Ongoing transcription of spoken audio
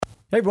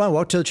Hey everyone,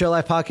 welcome to the Trail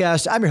Life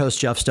Podcast. I'm your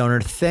host, Jeff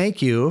Stoner.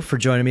 Thank you for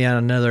joining me on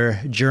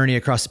another journey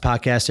across the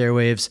podcast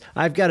airwaves.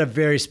 I've got a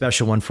very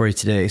special one for you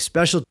today.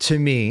 Special to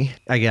me,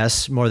 I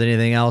guess, more than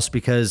anything else,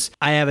 because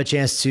I have a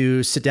chance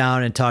to sit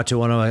down and talk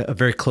to a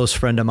very close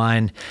friend of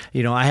mine.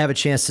 You know, I have a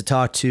chance to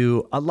talk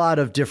to a lot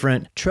of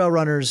different trail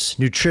runners,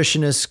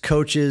 nutritionists,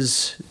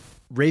 coaches,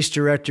 race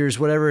directors,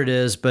 whatever it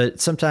is.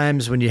 But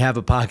sometimes when you have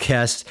a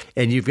podcast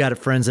and you've got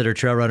friends that are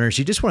trail runners,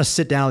 you just want to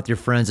sit down with your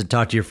friends and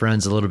talk to your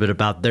friends a little bit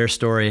about their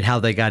story and how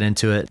they got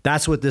into it.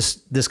 That's what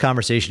this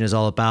conversation is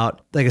all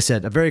about. Like I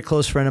said, a very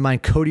close friend of mine,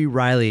 Kody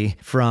Riley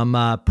from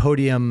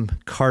Podium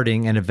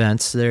Karting and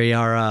Events. They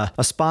are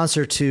a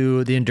sponsor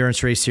to the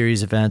Endurance Race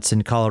Series events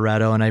in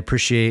Colorado. And I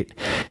appreciate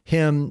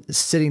him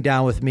sitting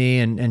down with me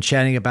and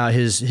chatting about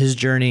his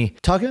journey,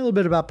 talking a little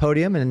bit about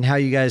Podium and how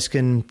you guys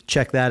can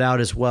check that out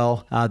as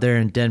well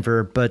there in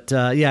Denver. But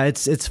yeah,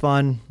 it's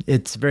fun.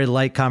 It's a very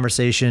light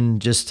conversation.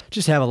 Just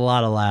have a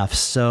lot of laughs.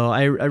 So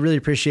I really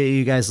appreciate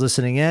you guys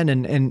listening in.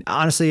 And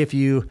honestly, if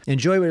you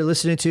enjoy what you're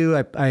listening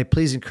to, I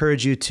please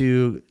encourage you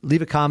to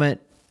leave a comment,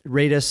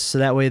 rate us, so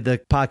that way the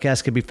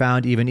podcast can be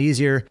found even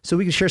easier, so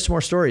we can share some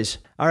more stories.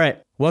 All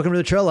right. Welcome to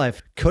the Trail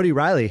Life, Kody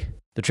Riley.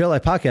 The Trail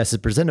Life Podcast is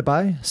presented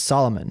by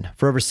Salomon.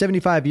 For over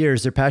 75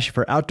 years, their passion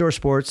for outdoor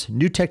sports,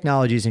 new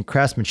technologies, and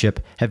craftsmanship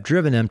have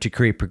driven them to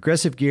create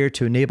progressive gear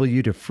to enable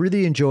you to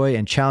freely enjoy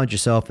and challenge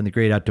yourself in the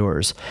great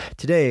outdoors.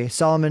 Today,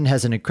 Salomon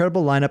has an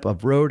incredible lineup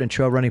of road and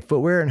trail running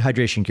footwear and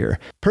hydration gear,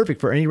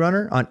 perfect for any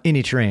runner on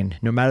any terrain,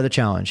 no matter the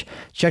challenge.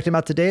 Check them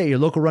out today at your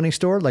local running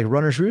store like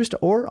Runner's Roost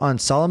or on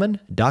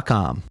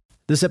Salomon.com.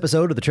 This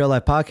episode of the Trail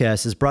Life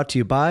Podcast is brought to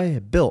you by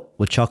Built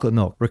with Chocolate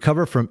Milk.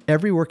 Recover from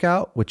every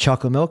workout with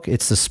chocolate milk.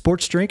 It's the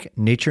sports drink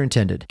nature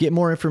intended. Get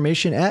more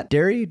information at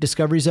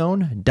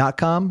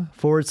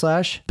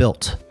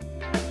dairydiscoveryzone.com/built.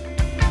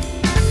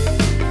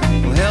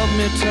 Well, help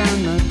me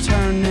turn the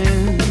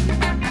turning.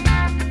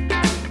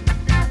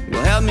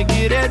 Well, help me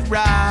get it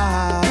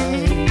right.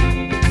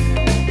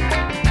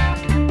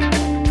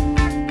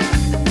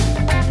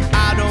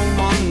 I don't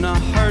want to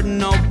hurt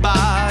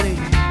nobody.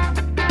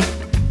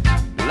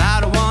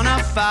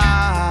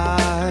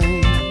 Fight.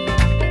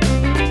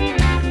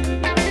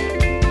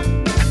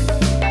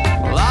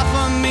 Well,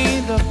 offer me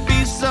the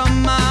peace of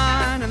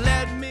mind and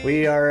let me.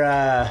 We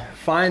are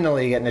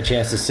finally getting a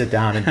chance to sit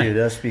down and do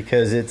this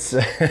because it's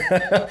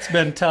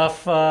been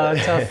tough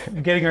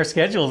getting our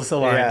schedules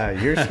aligned. Yeah,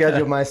 your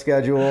schedule, my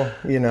schedule.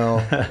 You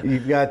know,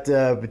 you've got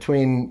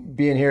between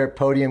being here at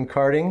Podium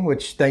Karting,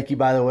 which thank you,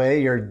 by the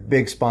way, you're a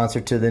big sponsor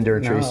to the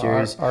Endurance Race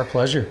Series. Our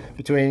pleasure.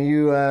 Between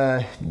you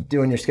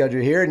doing your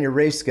schedule here and your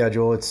race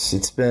schedule,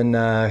 it's been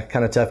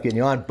kind of tough getting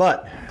you on,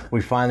 but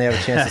we finally have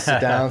a chance to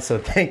sit down. So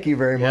thank you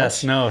very much.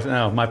 Yes,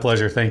 no, my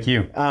pleasure. Thank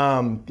you.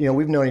 You know,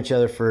 we've known each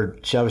other for,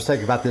 I was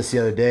talking about this the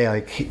other day.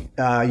 Like,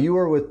 you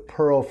were with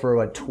Pearl for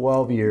what,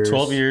 12 years?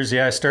 12 years,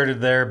 yeah. I started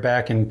there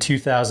back in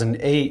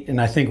 2008, and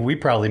I think we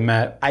probably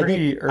met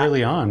pretty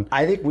early on.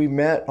 I think we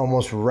met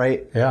almost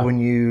right when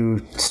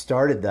you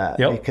started that.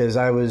 Yep. Because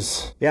I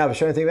was trying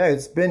to think back.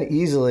 It's been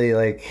easily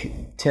like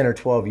 10 or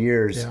 12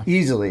 years,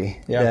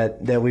 easily,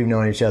 that we've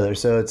known each other.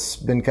 So it's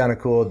been kind of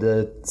cool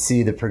to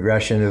see the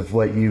progression of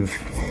what you've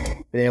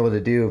been able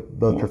to do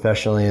both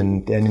professionally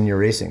and in your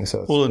racing.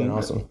 So it's been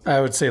awesome.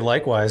 I would say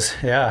likewise.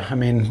 Yeah. I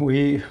mean,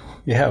 we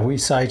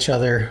saw each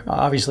other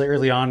obviously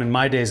early on in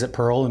my days at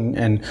Pearl,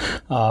 and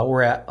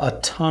we're at a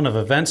ton of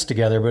events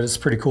together, but it's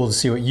pretty cool to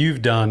see what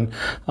you've done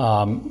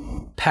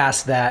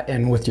past that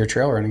and with your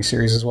trail running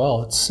series as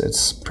well.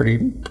 It's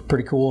pretty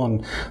cool.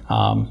 And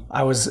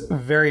I was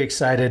very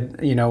excited,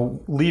 you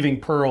know, leaving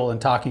Pearl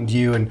and talking to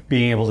you and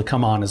being able to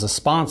come on as a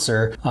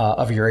sponsor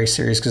of your race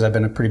series, because I've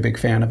been a pretty big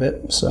fan of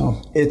it. So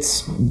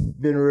it's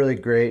been really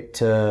great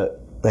to,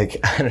 like,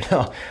 I don't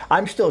know,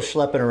 I'm still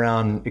schlepping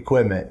around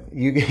equipment.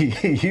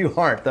 You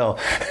aren't, though.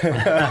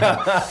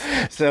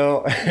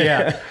 So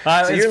yeah,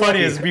 it's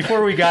funny is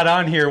before we got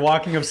on here,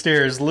 walking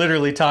upstairs,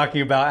 literally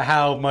talking about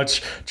how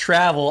much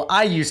travel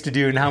I used to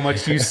do and how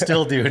much you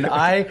still do, and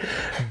I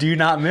do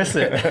not miss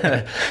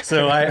it.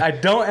 So I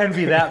don't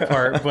envy that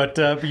part, but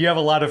you have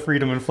a lot of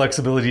freedom and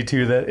flexibility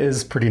too. That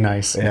is pretty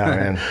nice. Yeah,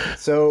 man.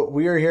 So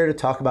we are here to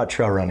talk about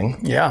trail running.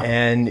 Yeah,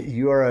 and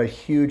you are a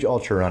huge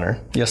ultra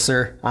runner. Yes,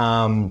 sir.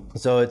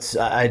 So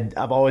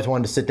I've always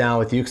wanted to sit down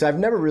with you because I've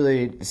never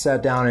really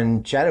sat down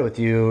and chatted with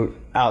you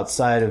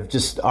outside of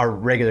just our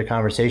regular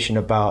conversation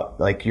about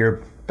like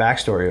your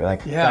backstory,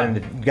 like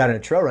got into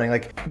trail running.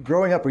 Like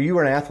growing up, you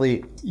were an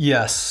athlete.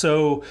 Yes.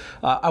 So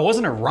I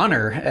wasn't a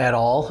runner at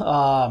all.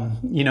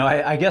 You know,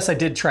 I guess I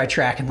did try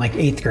track in like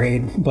 8th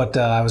grade, but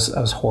I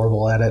was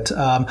horrible at it.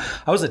 I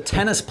was a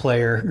tennis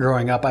player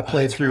growing up. I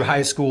played through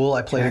high school.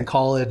 I played in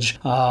college.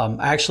 I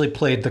actually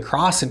played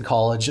lacrosse in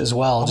college as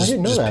well. I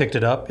didn't know that. Picked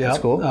it up. Yeah. That's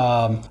cool.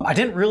 I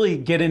didn't really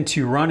get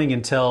into running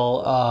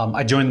until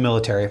I joined the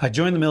military. I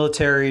joined the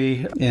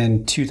military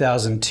in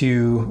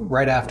 2002,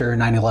 right after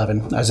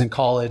 9/11. I was in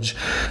college,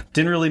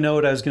 didn't really know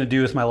what I was going to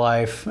do with my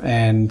life,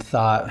 and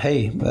thought,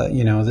 hey,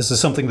 This is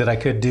something that I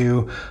could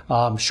do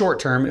short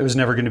term. It was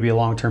never going to be a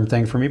long-term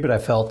thing for me, but I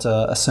felt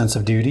a sense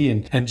of duty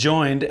and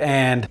joined.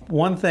 And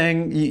one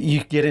thing,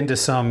 you get into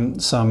some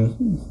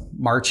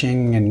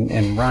marching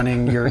and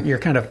running, you're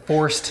kind of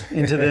forced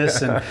into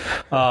this. And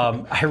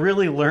I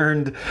really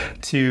learned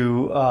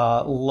to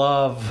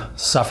love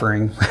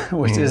suffering,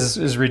 which is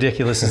as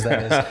ridiculous as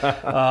that is.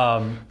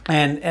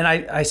 And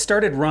I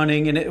started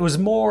running, and it was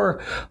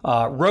more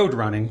road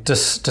running to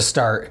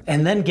start.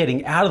 And then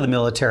getting out of the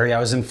military, I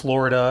was in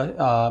Florida,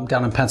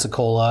 down in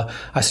Pensacola.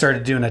 I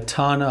started doing a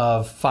ton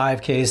of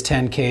 5Ks,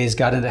 10Ks,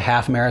 got into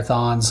half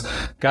marathons,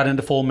 got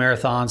into full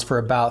marathons for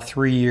about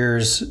 3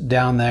 years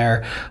down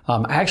there.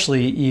 I actually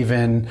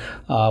even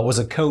was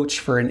a coach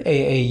for an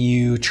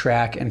AAU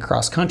track and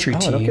cross country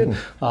team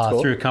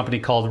cool. through a company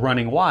called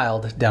Running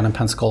Wild down in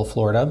Pensacola,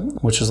 Florida,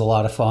 which was a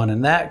lot of fun.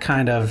 And that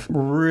kind of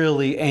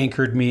really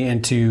anchored me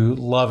into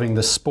loving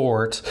the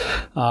sport.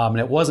 And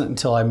it wasn't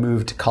until I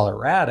moved to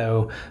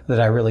Colorado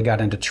that I really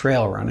got into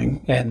trail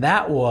running. And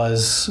that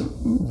was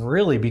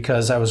really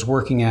because I was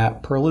working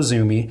at Pearl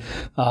Izumi.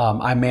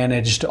 I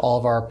managed all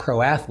of our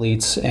pro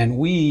athletes, and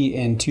we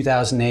in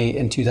 2008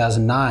 and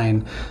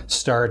 2009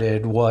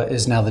 started what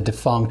is now the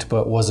defunct,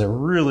 but was a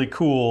really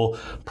cool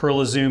Pearl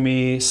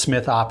Izumi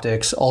Smith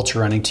Optics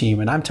ultra running team.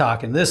 And I'm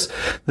talking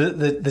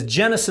the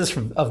genesis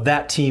of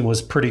that team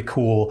was pretty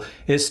cool.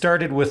 It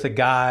started with a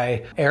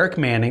guy, Eric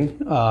Manning,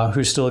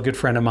 who's still a good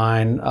friend of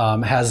mine,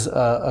 has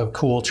a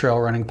cool trail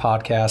running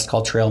podcast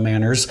called Trail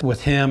Manners.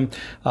 With him,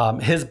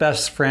 his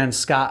best friend,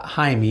 Scott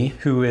Jaime,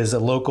 who is a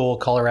local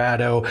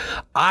Colorado,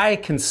 I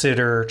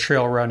consider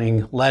trail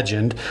running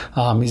legend.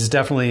 He's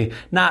definitely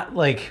not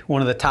like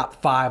one of the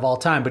top 5 all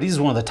time, but he's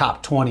one of the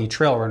top 20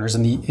 trail runners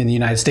in the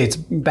United States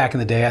back in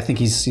the day. I think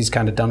he's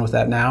kind of done with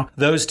that now.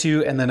 Those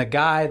two, and then a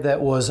guy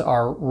that was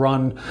our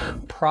run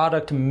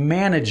product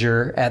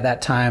manager at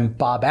that time,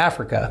 Bob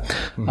Africa,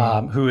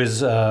 who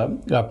is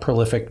a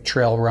prolific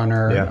trail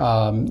runner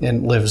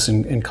and lives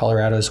in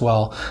Colorado as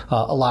well.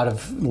 A lot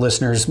of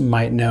listeners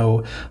might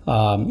know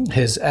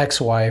his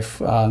ex-wife.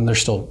 They're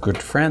still good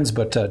friends,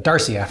 but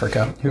Darcy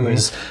Africa, who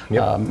is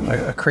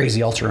a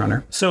crazy ultra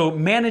runner. So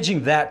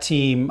managing that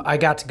team, I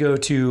got to go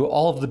to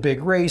all of the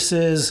big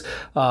races,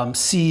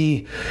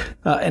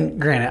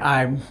 and granted,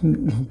 I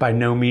by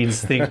no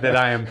means think that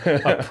I am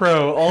a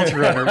pro ultra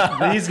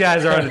runner. These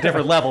guys are on a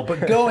different level,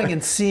 but going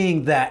and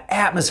seeing that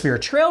atmosphere,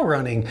 trail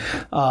running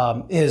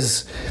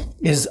is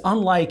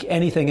unlike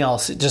anything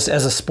else. Just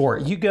as a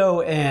sport, you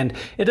go and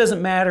it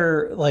doesn't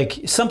matter.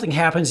 Like something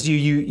happens to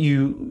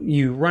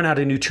you run out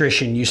of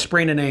nutrition, you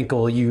sprain an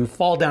ankle, you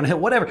fall down a hill,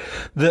 whatever.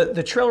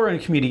 The trail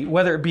running community,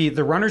 whether it be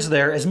the runners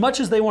there, as much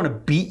as they want to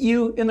beat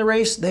you in the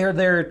race, they're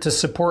there to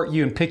support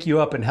you and pick you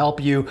up and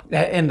help you,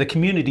 and the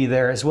community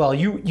there as well.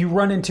 You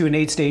run into an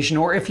aid station,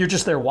 or if you're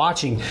just there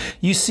watching,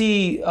 you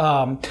see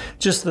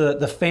just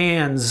the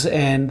fans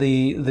and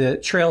the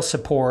trail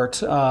support,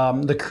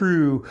 the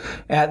crew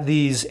at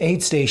these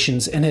aid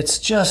stations, and it's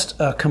just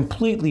a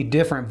completely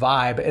different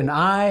vibe. And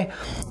I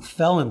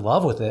fell in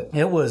love with it.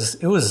 It was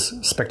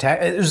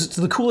spectacular. It was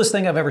the coolest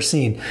thing I've ever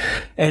seen.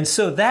 And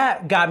so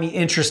that got me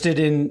interested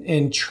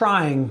in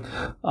trying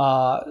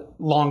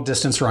long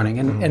distance running.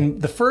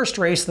 And the first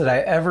race that I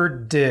ever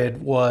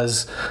did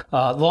was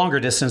longer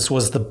distance,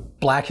 was the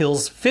Black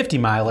Hills 50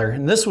 miler.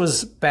 And this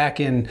was back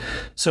in,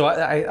 so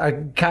I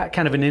got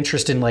kind of an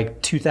interest in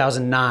like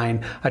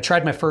 2009. I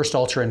tried my first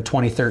ultra in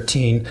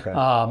 2013.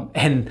 Okay.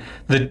 And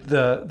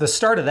the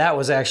start of that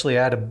was actually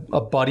I had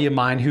a buddy of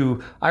mine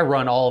who I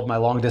run all of my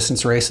long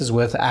distance races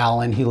with,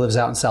 Alan. He lives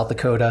out in South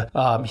Dakota.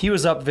 He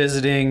was up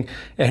visiting,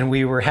 and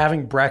we were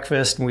having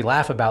breakfast, and we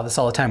laugh about this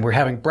all the time. We're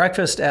having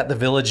breakfast at the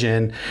Village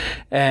Inn,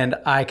 and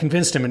I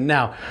convinced him. And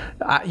now,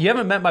 you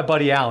haven't met my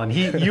buddy Alan.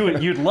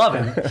 You'd love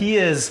him.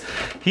 He's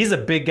a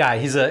big guy.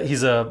 He's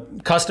a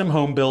custom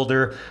home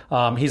builder.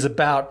 He's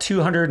about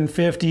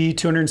 250,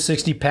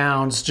 260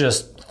 pounds,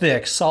 just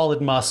thick,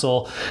 solid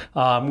muscle.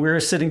 We were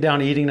sitting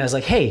down eating, and I was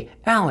like, "Hey,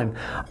 Alan,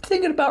 I'm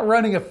thinking about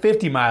running a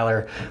 50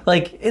 miler.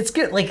 Like, it's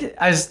good." Like,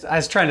 I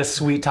was trying to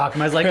sweet talk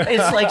him. I was like,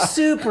 "It's like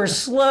super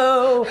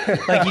slow.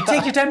 Like, you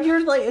take your time.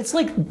 You're like, it's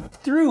like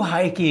through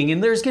hiking,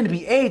 and there's going to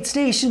be aid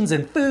stations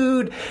and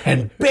food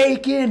and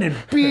bacon and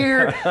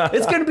beer.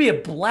 It's going to be a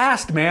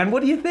blast, man.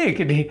 What do you think?"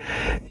 And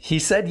he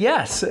said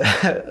yes,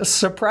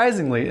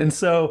 surprisingly. And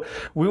so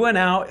we went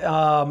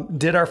out,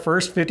 did our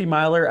first 50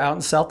 miler out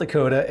in South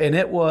Dakota, and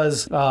it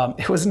was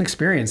an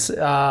experience.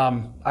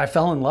 I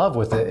fell in love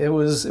with it. It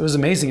was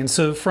amazing. And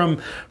so from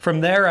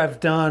there, I've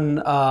done,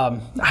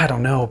 I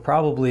don't know,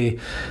 probably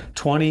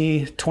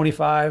 20,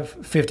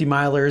 25, 50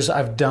 milers.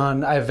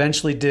 I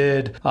eventually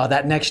did,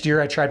 that next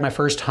year, I tried my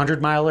first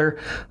 100 miler.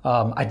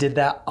 I did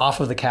that off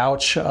of the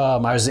couch. I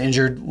was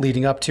injured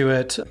leading up to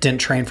it. Didn't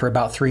train for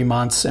about 3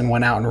 months and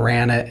went out and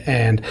ran it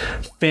and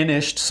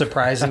finished,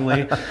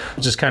 surprisingly.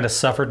 Just kind of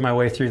suffered my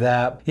way through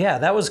that. Yeah,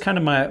 that was kind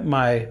of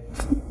my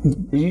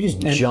You just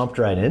jumped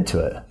right right into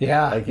it.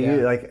 Yeah. Like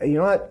you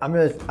know what?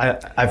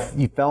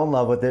 You fell in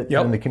love with it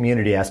from the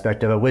community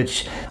aspect of it,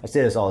 which I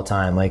say this all the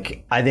time.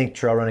 Like, I think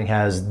trail running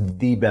has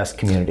the best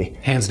community.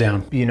 Hands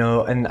down. You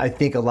know, and I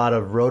think a lot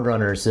of road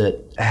runners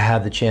that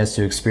have the chance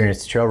to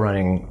experience trail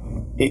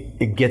running,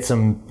 it gets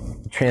them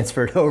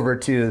transferred over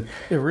to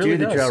the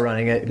trail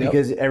running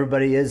because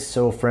everybody is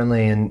so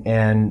friendly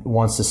and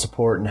wants to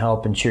support and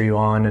help and cheer you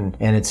on,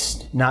 and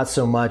it's not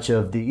so much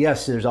of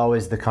there's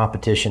always the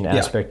competition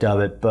aspect of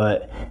it,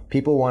 but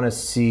people want to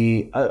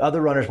see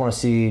other runners want to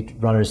see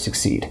runners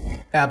succeed.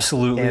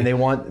 Absolutely. And they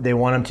want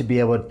them to be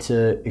able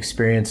to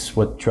experience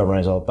what trail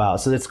running is all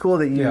about. So it's cool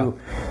that you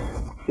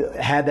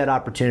had that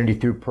opportunity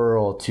through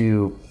Pearl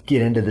to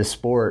get into this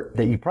sport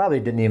that you probably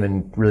didn't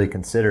even really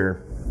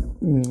consider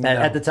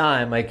at the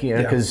time, like, you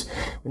know, because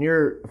when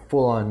you're a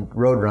full-on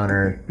road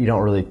runner, you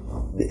don't really.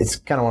 It's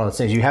kind of one of those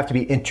things. You have to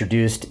be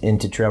introduced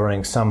into trail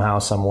running somehow,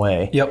 some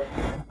way. Yep.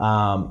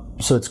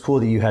 So it's cool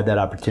that you had that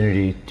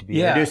opportunity to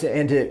be introduced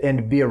and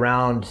to be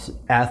around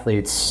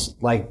athletes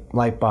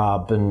like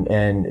Bob,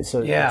 and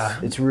so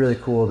it's really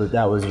cool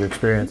that was your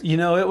experience. You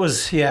know, it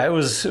was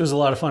a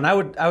lot of fun. I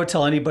would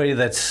tell anybody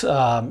that's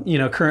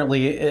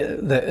currently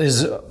that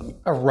is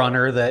a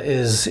runner that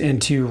is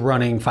into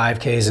running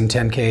 5Ks and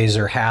 10Ks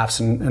or halves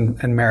and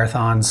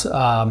marathons,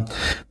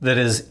 that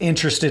is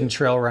interested in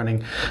trail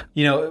running.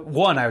 You know,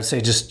 one, I would say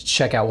just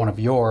check out one of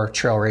your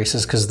trail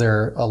races because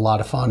they're a lot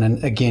of fun.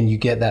 And again, you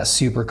get that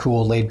super cool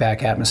laid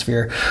back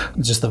atmosphere.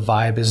 Just the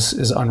vibe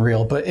is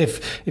unreal. But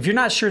if you're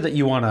not sure that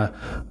you want to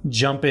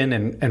jump in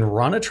and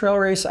run a trail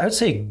race, I would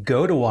say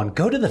go to one.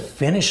 Go to the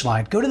finish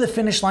line. Go to the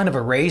finish line of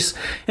a race.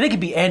 And it could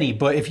be any,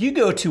 but if you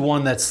go to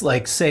one that's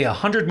like, say,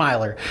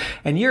 100-miler,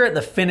 and you're at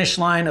the finish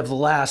line of the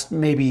last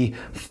maybe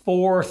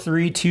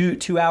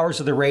 2 hours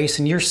of the race,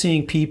 and you're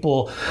seeing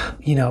people,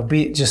 you know,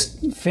 be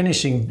just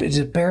finishing,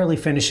 just barely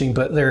finishing,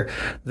 but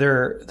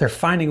they're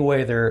finding a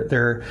way.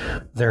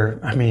 They're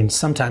I mean,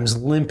 sometimes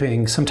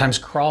limping, sometimes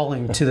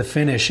crawling to the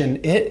finish, and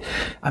it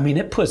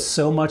puts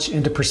so much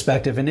into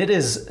perspective, and it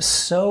is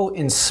so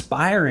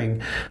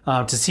inspiring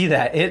to see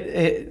that.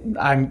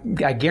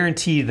 I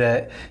guarantee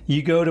that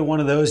you go to one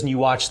of those and you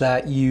watch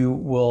that,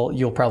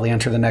 you'll probably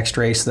enter the next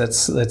race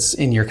that's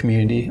in your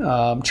community,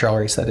 trail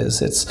race that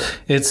is.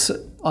 It's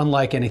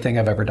unlike anything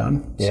I've ever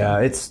done. So. Yeah,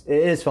 it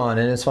is fun,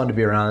 and it's fun to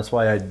be around. That's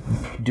why I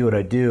do what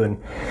I do.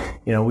 And,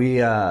 you know,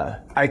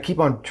 I keep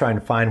on trying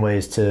to find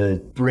ways to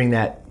bring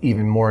that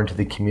even more into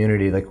the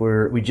community. Like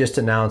we just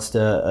announced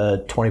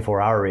a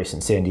 24-hour race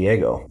in San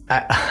Diego.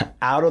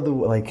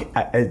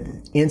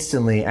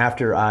 Instantly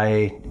after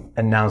I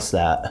announced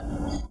that,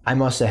 I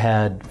must have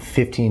had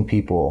 15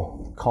 people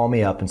call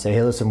me up and say,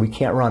 hey, listen, we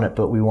can't run it,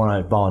 but we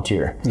want to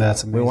volunteer.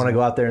 That's amazing. We want to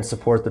go out there and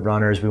support the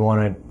runners. We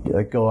want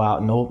to go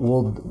out and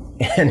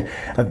and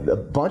a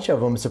bunch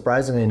of them,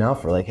 surprisingly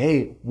enough, were like,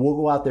 hey, we'll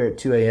go out there at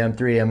 2 a.m.,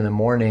 3 a.m. in the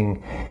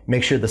morning,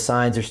 make sure the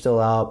signs are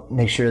still out,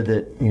 make sure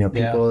that, you know,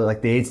 people,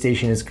 like the aid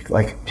station is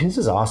like, this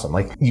is awesome.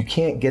 Like, you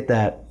can't get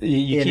that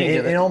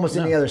in almost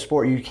any other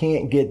sport. You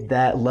can't get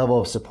that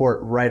level of support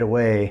right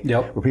away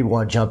where people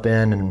want to jump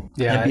in and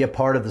be a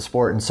part of the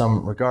sport in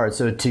some regard.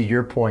 So to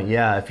your point,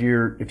 if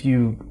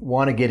you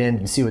want to get in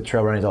and see what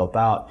trail running is all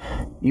about,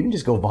 you can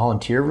just go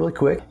volunteer really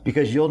quick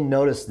because you'll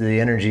notice the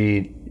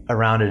energy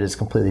around it is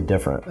completely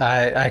different.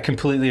 I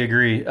completely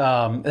agree.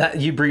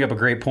 You bring up a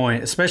great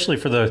point, especially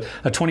for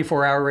a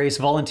 24-hour race,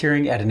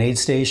 volunteering at an aid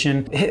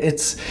station.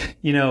 It's,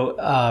 you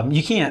know,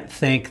 you can't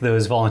thank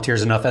those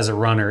volunteers enough as a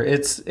runner.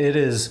 It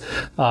is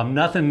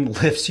nothing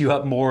lifts you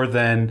up more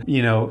than,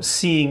 you know,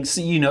 seeing,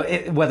 you know,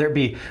 whether it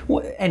be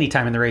any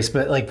time in the race,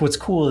 but like what's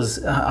cool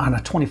is on a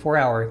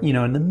 24-hour, you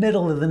know, in the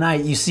middle of the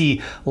night, you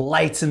see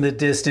lights in the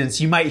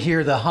distance. You might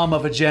hear the hum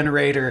of a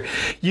generator.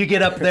 You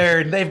get up there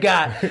and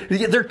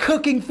they're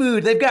cooking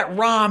food, they've got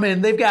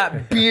ramen, they've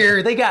got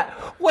beer, they got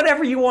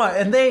whatever you want,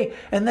 and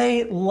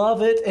they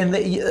love it. And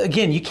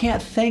again, you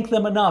can't thank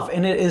them enough,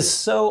 and it is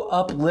so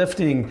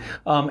uplifting.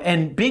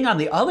 And being on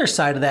the other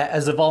side of that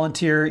as a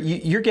volunteer,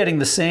 you're getting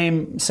the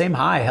same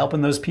high,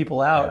 helping those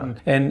people out,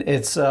 and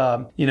it's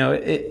you know,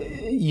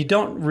 you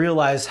don't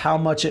realize how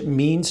much it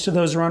means to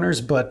those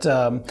runners, but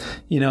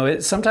you know,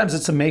 sometimes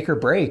it's a make or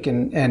break,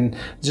 and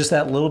just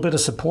that little bit of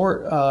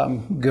support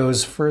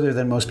goes further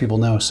than most people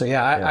know. So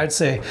I'd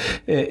say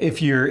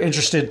if you're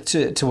interested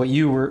to what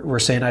you were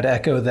saying, I'd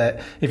echo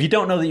that. If you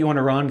don't know that you want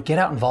to run, get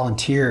out and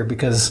volunteer,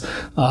 because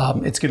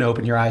it's going to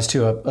open your eyes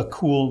to a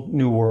cool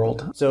new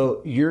world.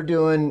 So you're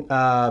doing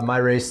my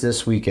race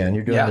this weekend.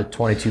 You're doing the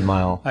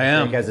 22-mile. I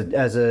am.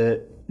 As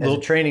a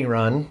training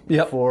run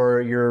for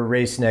your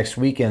race next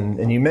weekend.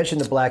 And you mentioned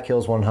the Black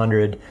Hills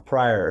 100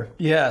 prior.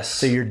 Yes.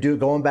 So you're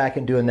going back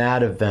and doing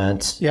that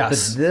event.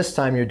 Yes. But this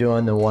time you're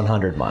doing the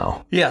 100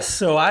 mile. Yes.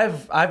 So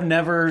I've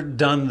never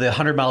done the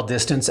 100-mile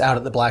distance out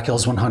at the Black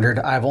Hills 100.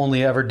 I've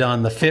only ever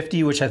done the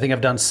 50, which I think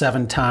I've done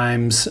 7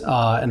 times,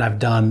 and I've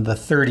done the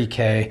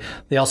 30K.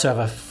 They also have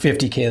a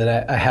 50K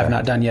that I have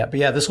not done yet.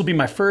 But this will be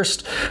my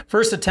first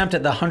attempt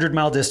at the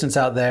 100-mile distance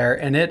out there,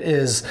 and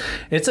it's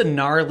a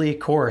gnarly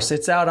course.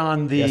 It's out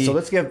on the Yeah, so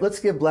let's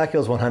give Black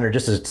Hills 100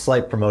 just a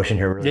slight promotion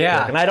here really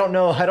quick. And I don't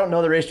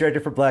know the race director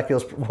for Black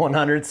Hills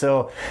 100,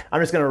 so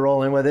I'm just going to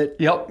roll in with it.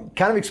 Yep.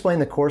 Kind of explain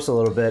the course a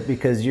little bit,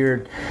 because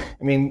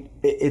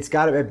it's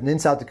got to, in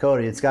South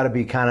Dakota, it's got to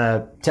be kind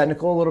of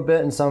technical a little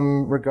bit in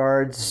some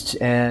regards,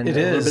 and a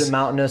little bit of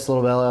mountainous, a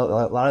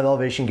lot of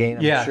elevation gain,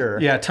 I'm sure.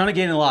 Yeah, a ton of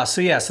gain and loss.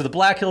 So the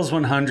Black Hills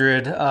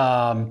 100,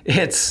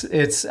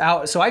 it's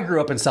out. So I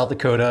grew up in South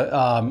Dakota,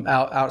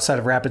 outside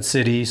of Rapid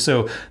City.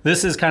 So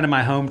this is kind of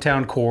my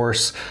hometown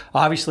course.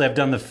 Obviously, I've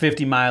done the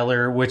 50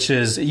 miler, which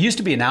it used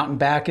to be an out and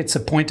back. It's a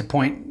point to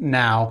point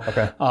now.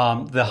 Okay.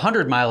 The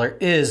 100 miler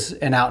is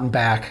an out and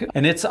back,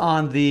 and it's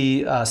on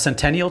the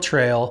Centennial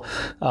Trail.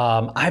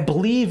 I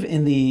believe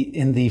in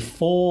the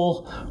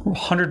full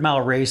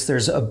 100-mile race,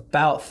 there's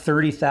about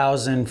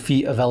 30,000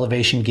 feet of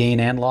elevation gain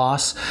and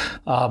loss,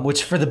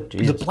 which for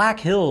the Black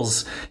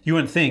Hills you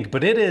wouldn't think,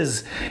 but it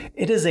is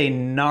a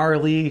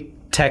gnarly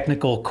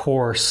technical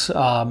course,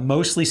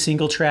 mostly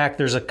single track.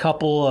 There's a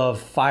couple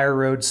of fire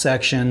road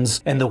sections,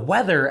 and the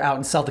weather out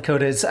in South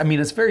Dakota is,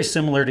 it's very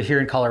similar to here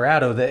in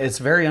Colorado, that it's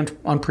very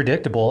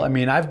unpredictable.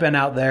 I've been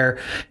out there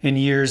in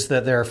years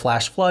that there are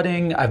flash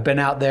flooding. I've been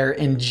out there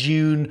in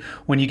June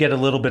when you get a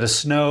little bit of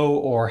snow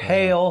or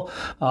hail.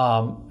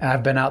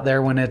 I've been out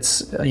there when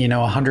it's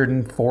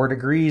 104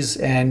 degrees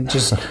and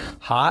just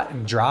hot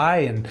and dry,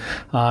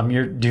 and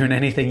you're doing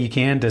anything you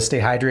can to stay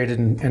hydrated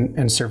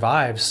and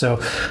survive.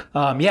 So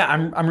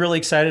I'm really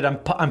excited.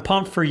 I'm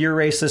pumped for your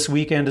race this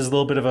weekend as a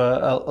little bit of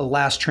a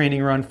last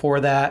training run for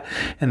that,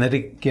 and then to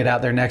get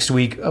out there next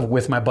week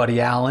with my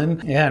buddy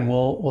Alan. Yeah, and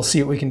we'll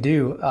see what we can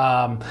do.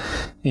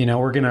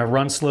 We're gonna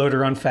run slow to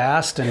run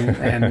fast,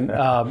 and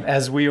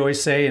as we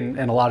always say, and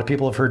a lot of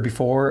people have heard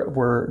before,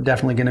 we're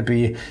definitely going to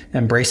be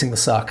embracing the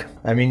suck.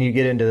 You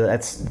get into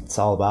it's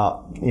all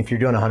about, if you're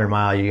doing 100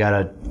 mile, you got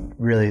to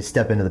really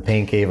step into the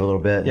pain cave a little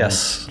bit.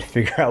 Yes. And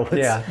figure out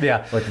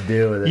what to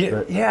do with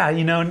it.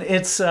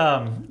 It's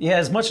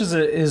as much as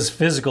it is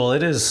physical,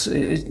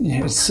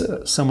 it's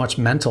so much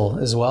mental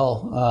as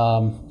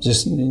well.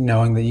 Just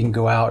knowing that you can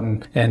go out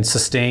and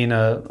sustain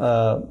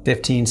a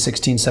 15,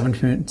 16,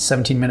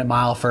 17 minute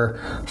mile for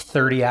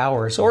 30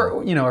 hours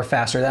or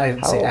faster.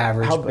 I'd say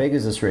average. How big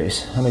is this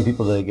race? How many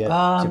people do they get?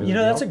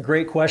 That's a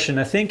great question.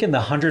 I think in the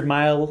 100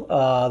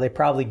 mile, they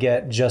probably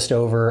get just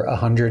over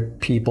 100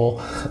 people.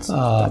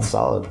 That's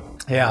solid.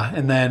 Yeah,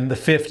 and then the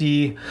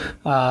 50,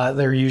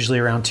 they're usually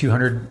around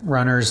 200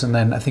 runners, and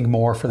then I think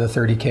more for the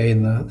 30K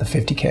and the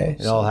 50K.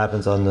 It all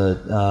happens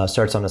on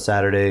starts on a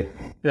Saturday.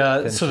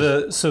 Yeah, so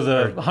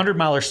the 100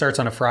 miler starts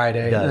on a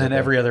Friday, and then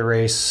every other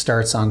race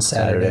starts on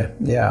Saturday.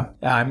 Yeah,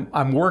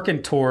 I'm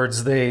working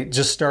towards. They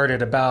just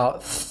started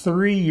about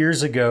 3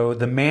 years ago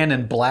the Man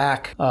in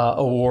Black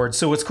award.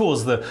 So what's cool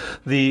is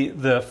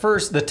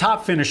the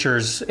top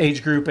finishers,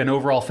 age group, and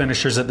overall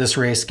finishers at this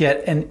race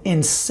get an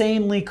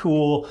insanely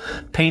cool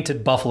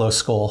painted buffalo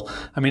skull.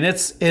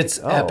 It's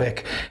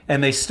epic,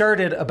 and they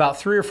started about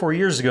 3 or 4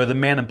 years ago the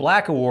Man in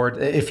Black award.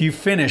 If you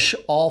finish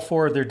all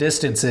 4 of their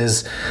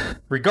distances,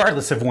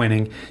 regardless of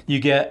winning, you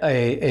get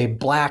a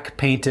black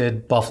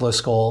painted buffalo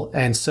skull.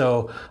 And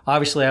so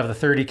obviously I have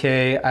the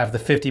 30K, I have the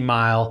 50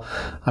 mile.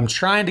 I'm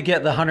trying to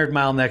get the 100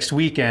 mile next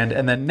weekend,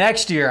 and then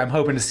next year I'm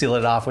hoping to seal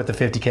it off with the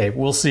 50K.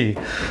 We'll see.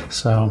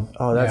 So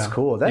that's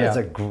cool. That is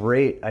a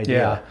great idea.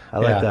 Yeah. I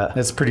like that.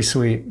 It's pretty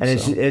sweet. And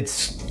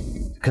it's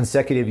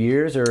consecutive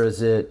years, or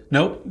is it?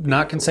 Nope,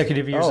 not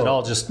consecutive years at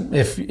all. Just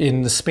if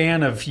in the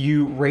span of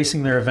you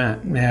racing their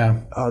event. Yeah.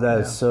 Oh, that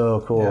is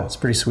so cool. Yeah, it's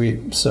pretty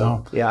sweet.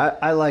 So yeah,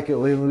 I like it.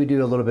 We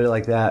do a little bit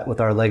like that with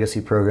our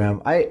legacy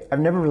program. I've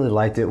never really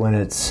liked it when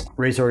it's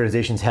race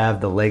organizations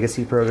have the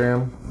legacy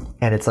program,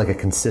 and it's like a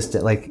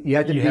consistent, like you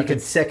have to be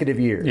consecutive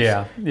years.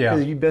 Yeah.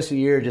 Because you miss a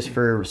year just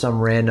for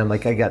some random,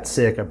 like I got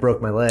sick, I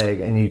broke my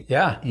leg, and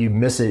you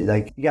miss it.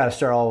 Like you got to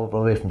start all the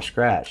way from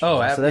scratch.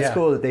 Oh, so that's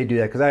cool that they do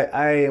that. Because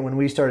I when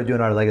we started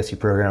doing our legacy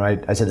program,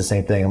 I said the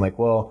same thing. I'm like,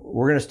 well,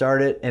 we're going to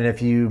start it, and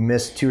if you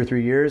miss 2 or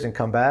 3 years and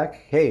come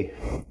back, hey,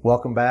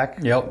 welcome back.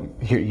 Yep.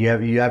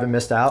 You haven't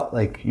missed out.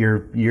 Like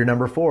you're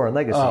number 4 in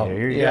legacy. Oh,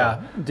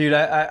 yeah. Dude,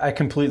 I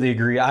completely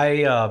agree.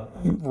 I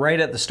right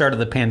at the start of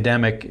the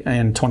pandemic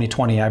in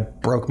 2020, I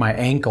broke my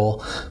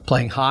ankle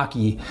playing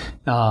hockey,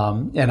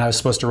 and I was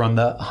supposed to run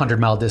the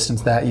 100-mile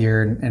distance that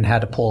year and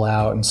had to pull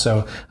out. And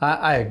so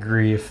I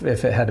agree if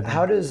it had to be.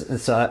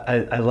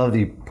 I love that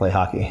you play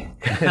hockey.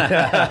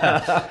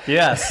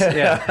 Yes.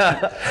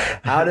 Yeah.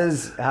 How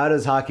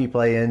does hockey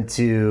play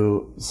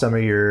into some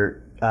of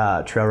your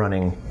trail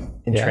running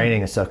and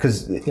training and stuff?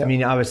 Because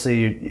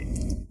obviously,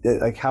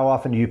 like how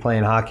often do you play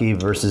in hockey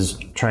versus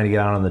trying to get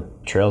out on the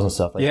trails and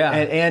stuff?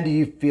 And do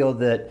you feel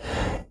that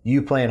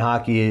you playing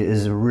hockey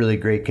is a really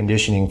great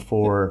conditioning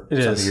for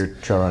some of your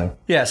trail running?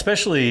 Yeah,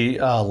 especially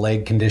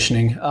leg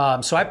conditioning.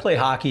 So I play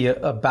hockey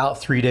about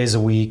 3 days a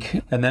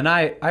week, and then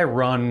I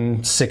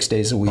run 6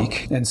 days a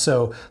week. And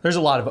so there's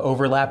a lot of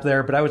overlap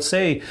there, but I would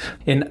say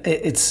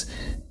it's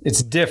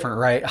it's different,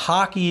 right?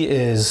 Hockey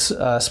is,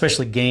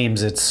 especially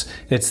games, it's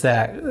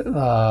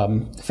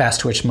that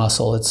fast twitch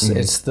muscle.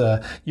 It's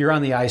you're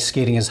on the ice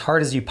skating as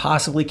hard as you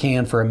possibly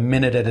can for a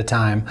minute at a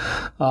time.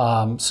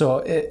 So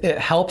it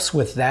helps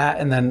with that.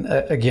 And then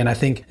again, I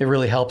think it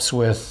really helps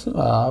with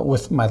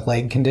my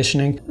leg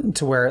conditioning,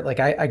 to where like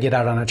I get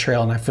out on a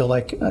trail and I feel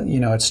like,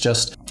 it's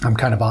just, I'm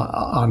kind of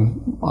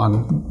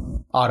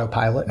on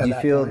autopilot. Do you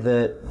feel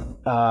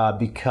that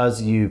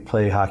because you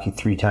play hockey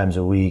 3 times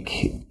a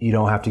week, you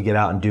don't have to get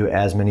out and do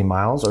as many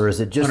miles, or is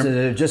it just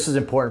as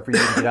important for you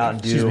to get out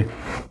and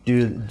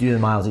do the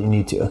miles that you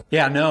need to?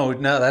 Yeah, no,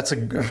 that's a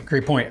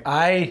great point.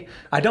 I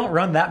don't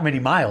run that many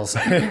miles.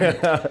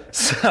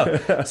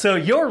 So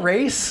your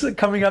race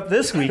coming up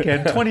this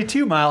weekend,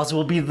 22 miles,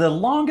 will be the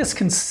longest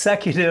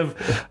consecutive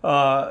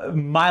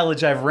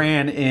mileage I've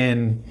ran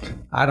in,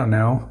 I don't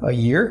know, a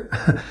year.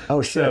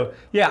 Oh, shit. So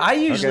yeah, I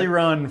usually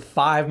run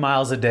 5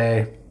 miles a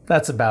day.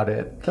 That's about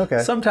it. Okay.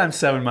 Sometimes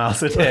 7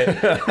 miles a day.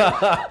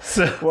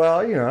 Well,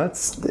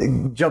 it's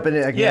jumping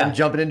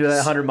into that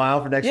 100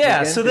 mile for next weekend.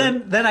 Yeah, so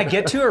then I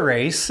get to a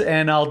race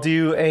and I'll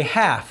do a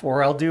half,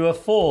 or I'll do a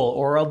full,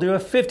 or I'll do a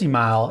 50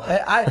 mile.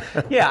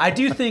 I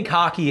do think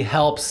hockey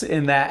helps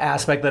in that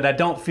aspect, that I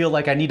don't feel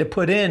like I need to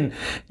put in,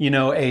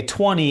 a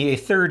 20, a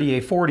 30,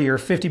 a 40 or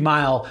 50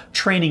 mile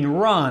training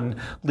run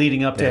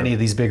leading up to any of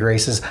these big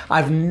races.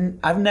 I've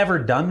never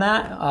done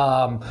that.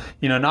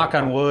 Knock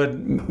on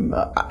wood,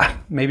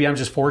 maybe I'm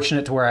just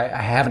fortunate to where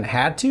I haven't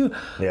had to.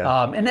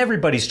 Yeah. And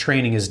everybody's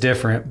training is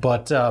different,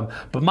 but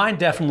mine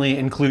definitely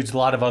includes a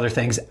lot of other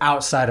things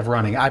outside of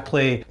running. I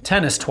play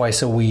tennis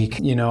twice a week.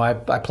 I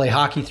play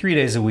hockey 3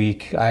 days a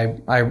week.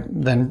 I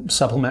then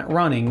supplement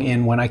running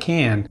in when I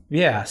can.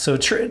 Yeah. So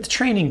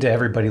training to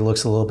everybody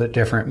looks a little bit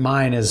different.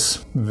 Mine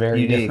is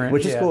very unique, different,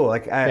 which is cool.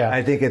 Like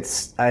I think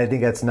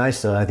that's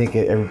nice though. I think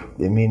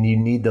you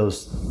need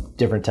those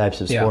different types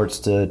of sports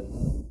to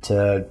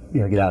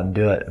get out and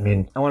do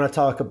it. I want to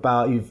talk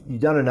about, you've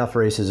done enough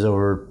races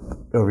over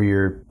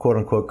your quote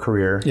unquote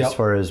career, as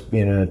far as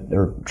being a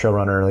trail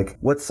runner. Like,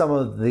 what's some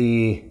of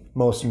the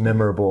most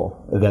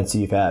memorable events that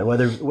you've had,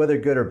 whether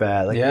good or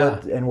bad?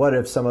 Like, what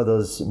if some of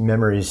those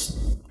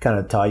memories kind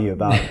of taught you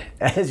about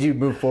as you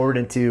move forward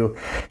into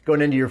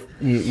going into your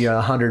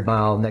 100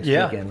 mile next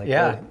weekend?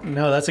 Like,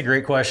 no, that's a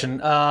great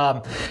question.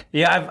 I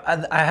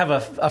have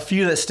a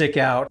few that stick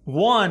out.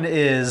 One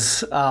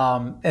is,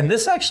 and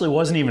this actually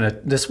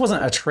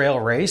wasn't a trail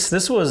race.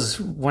 This was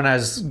when I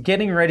was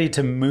getting ready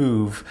to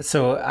move.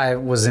 So I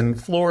was in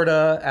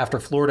Florida. After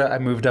Florida, I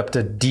moved up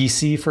to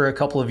DC for a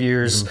couple of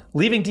years. Mm-hmm.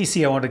 Leaving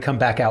DC, I wanted to come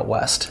back out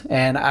west,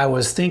 and I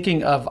was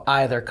thinking of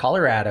either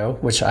Colorado,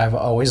 which I've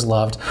always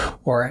loved,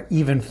 or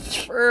even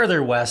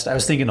further west, I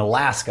was thinking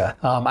Alaska.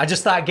 I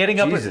just thought getting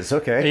up... Jesus,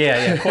 okay.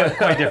 Yeah,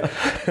 quite different.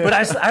 But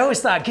I always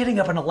thought getting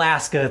up in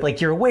Alaska, like,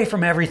 you're away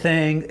from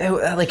everything.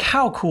 Like,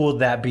 how cool would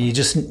that be?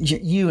 Just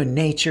you and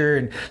nature.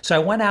 And so I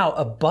went out.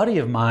 A buddy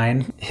of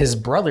mine, his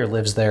brother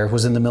lives there,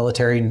 was in the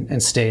military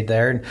and stayed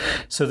there. And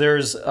so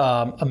there's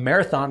a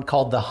marathon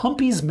called the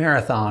Humpies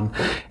Marathon.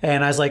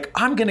 And I was like,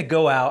 I'm going to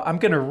go out. I'm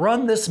going to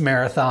run this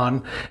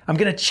marathon. I'm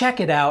going to check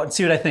it out and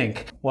see what I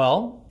think.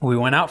 Well, we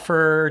went out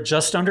for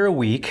just under a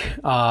week.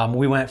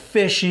 We went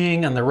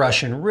fishing on the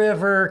Russian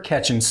River,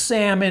 catching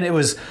salmon. It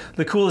was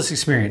the coolest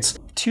experience.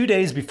 2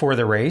 days before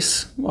the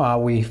race,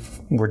 we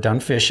were done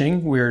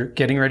fishing. We were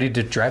getting ready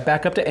to drive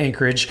back up to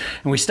Anchorage,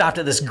 and we stopped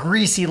at this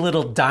greasy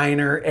little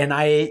diner, and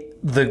I ate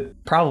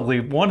probably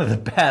one of the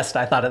best,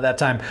 I thought at that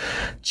time,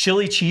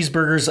 chili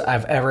cheeseburgers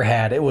I've ever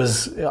had. It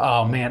was,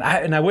 oh man,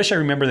 I wish I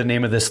remember the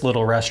name of this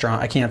little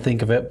restaurant. I can't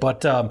think of it.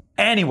 But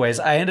anyways,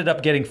 I ended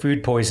up getting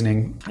food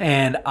poisoning,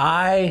 and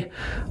I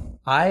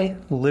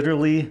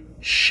literally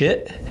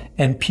shit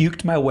and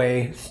puked my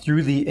way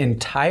through the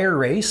entire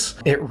race.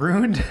 It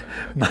ruined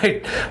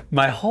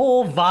my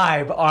whole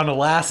vibe on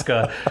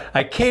Alaska.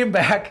 I came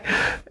back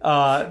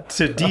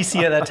to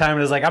DC at that time and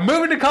I was like, I'm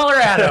moving to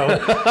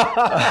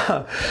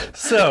Colorado.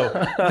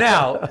 So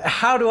now,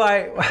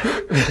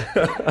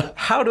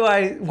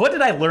 what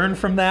did I learn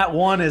from that?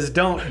 One is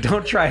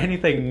don't try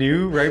anything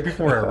new right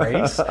before a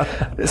race.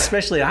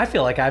 Especially, I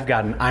feel like I've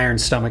got an iron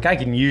stomach. I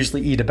can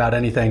usually eat about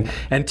anything.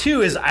 And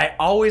two is I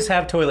always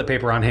have toilet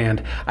paper on hand.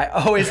 I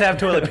always have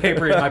toilet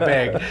paper in my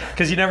bag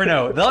because you never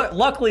know.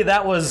 Luckily,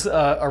 that was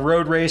a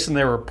road race and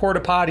there were porta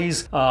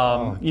potties,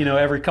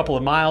 every couple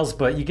of miles.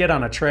 But you get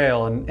on a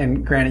trail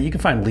and granted, you can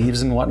find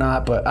leaves and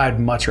whatnot, but I'd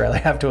much rather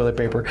have toilet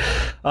paper.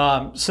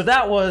 So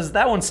that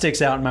one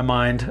sticks out in my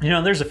mind.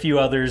 There's a few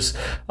others.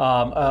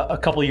 A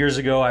couple of years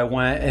ago, I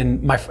went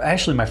and my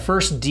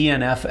first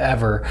DNF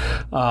ever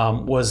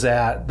was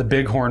at the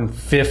Bighorn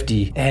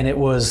 50, and it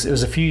was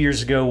a few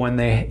years ago when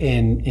they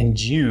in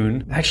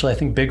June. Actually, I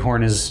think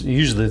Bighorn is it's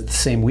usually the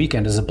same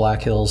weekend as the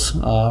Black Hills,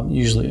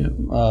 usually.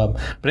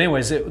 But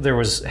anyways, there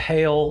was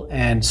hail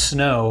and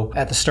snow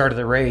at the start of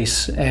the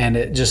race, and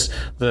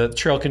the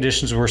trail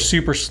conditions were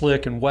super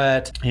slick and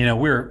wet. We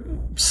were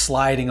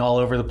sliding all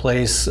over the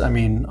place. I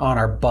mean, on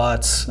our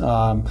butts,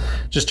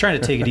 just trying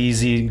to take it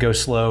easy and go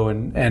slow.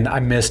 And I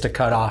missed a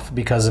cutoff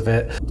because of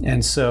it.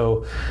 And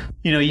so,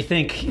 you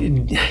think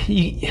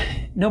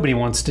nobody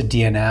wants to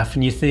DNF,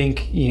 and you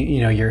think,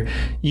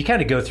 you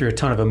kind of go through a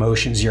ton of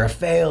emotions. You're a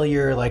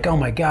failure. Like, oh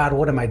my God,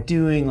 what am I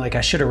doing? Like,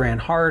 I should have ran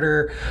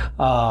harder.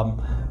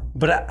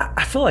 But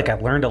I feel like I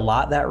learned a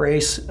lot that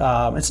race.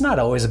 It's not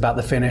always about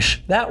the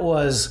finish. That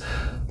was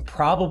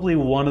probably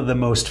one of the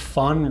most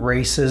fun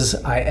races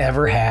I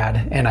ever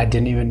had, and I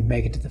didn't even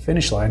make it to the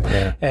finish line.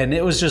 Yeah. And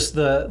it was just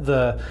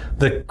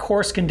the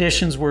course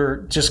conditions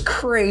were just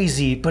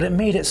crazy, but it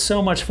made it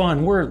so much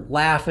fun. We're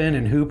laughing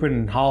and hooping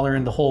and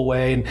hollering the whole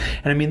way, and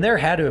I mean, there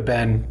had to have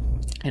been,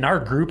 in our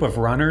group of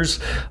runners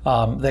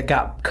that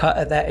got cut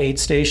at that aid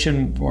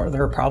station,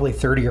 there were probably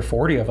 30 or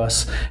 40 of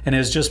us. And it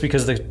was just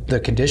because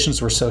the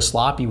conditions were so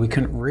sloppy, we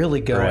couldn't really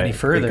go any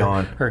further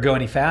or go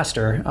any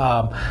faster.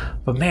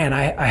 But man,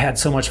 I had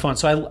so much fun.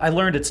 So I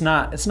learned it's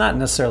not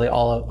necessarily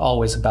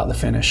always about the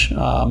finish.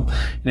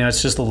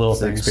 It's just the little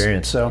things.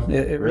 Experience. So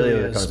it really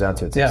is. Comes down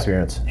to its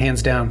experience.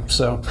 Hands down.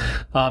 So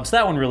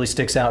that one really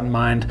sticks out in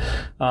mind.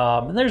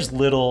 And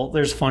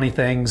there's funny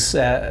things.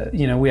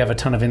 We have a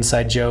ton of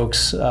inside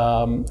jokes.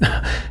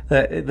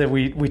 That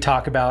we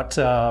talk about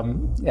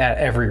at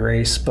every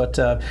race, but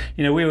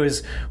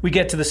we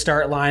get to the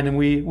start line and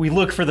we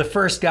look for the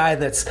first guy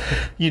that's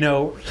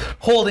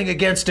holding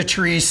against a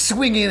tree,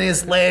 swinging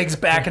his legs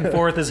back and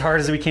forth as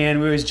hard as we can.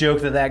 We always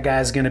joke that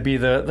guy's going to be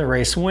the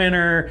race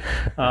winner.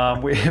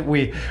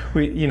 We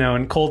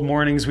in cold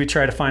mornings we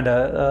try to find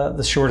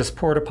the shortest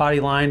porta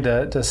potty line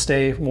to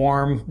stay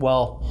warm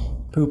while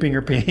pooping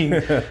or peeing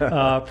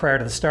prior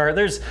to the start.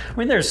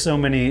 There's so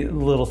many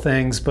little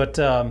things, but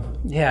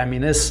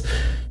this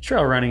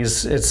trail running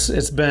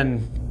it's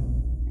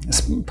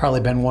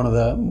probably been one of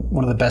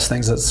the best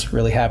things that's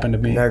really happened to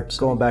me. Now,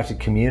 going back to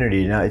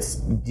community, now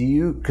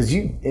because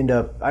you end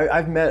up,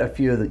 I've met a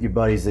few of your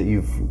buddies that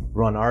you've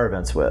run our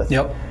events with.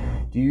 Yep.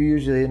 Do you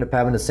usually end up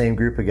having the same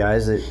group of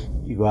guys that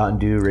you go out and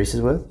do races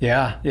with?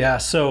 Yeah.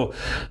 So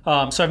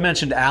I've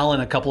mentioned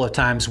Alan a couple of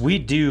times. We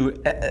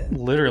do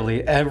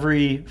literally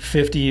every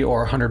 50 or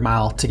 100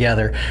 mile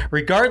together,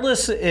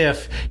 regardless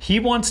if he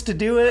wants to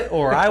do it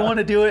or I want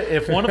to do it.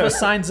 If one of us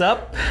signs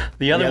up,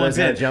 the other one's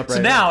in. Jump right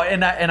so now,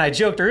 and I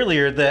joked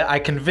earlier that I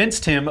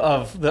convinced him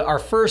of our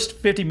first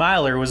 50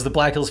 miler was the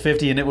Black Hills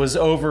 50, and it was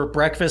over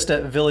breakfast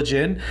at Village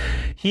Inn.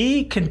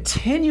 He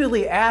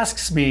continually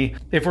asks me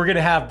if we're going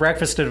to have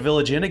breakfast at a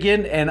Village Inn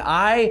again, and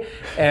I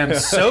am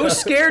so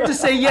scared to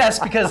say yes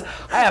because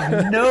I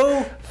have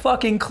no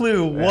fucking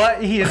clue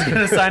what he is going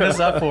to sign us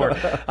up for.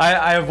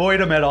 I avoid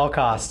him at all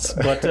costs.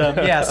 But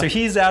so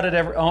he's out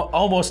at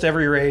almost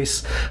every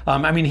race.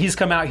 He's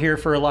come out here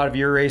for a lot of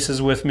your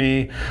races with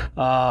me.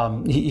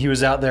 He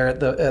was out there at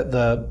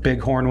the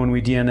Bighorn when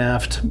we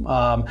DNF'd.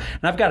 And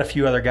I've got a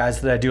few other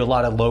guys that I do a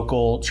lot of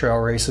local trail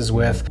races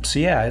with. So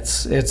yeah,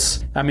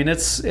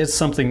 it's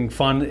something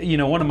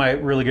fun. One of my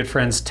really good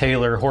friends,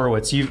 Taylor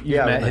Horowitz, you've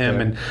met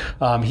him,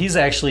 and he's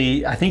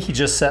actually, I think he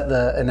just set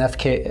an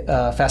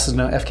fastest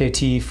known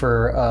FKT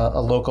for a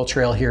local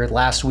trail here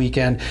last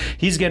weekend.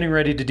 He's getting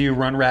ready to do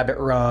Run Rabbit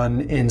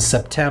Run in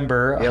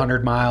September,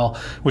 100 mile,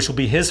 which will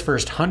be his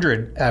first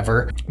 100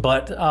 ever.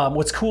 But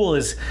what's cool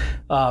is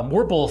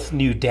we're both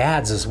new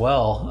dads as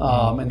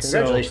well. And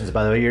congratulations,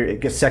 by the way.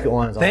 Your second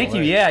one is on Thank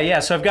you. Yeah.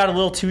 So I've got a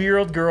little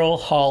 2-year-old girl,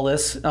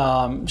 Hollis.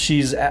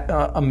 She's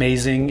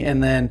amazing.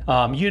 And then,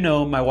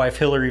 my wife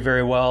Hillary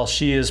very well.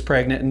 She is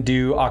pregnant and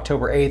due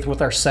October 8th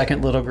with our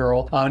second little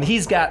girl. And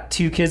he's got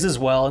 2 kids as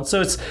well. And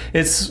so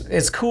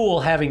it's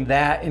cool having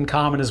that in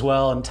common as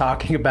well, and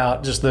talking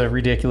about just the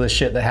ridiculous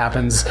shit that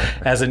happens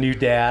as a new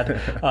dad.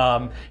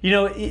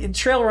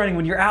 Trail running,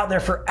 when you're out there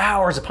for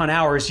hours upon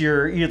hours,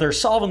 you're either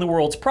solving the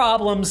world's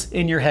problems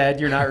in your head,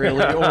 you're not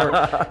really, or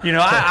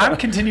I'm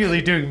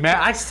continually doing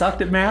math. I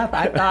sucked at math.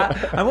 I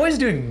thought I'm always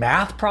doing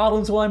math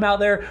problems while I'm out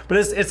there, but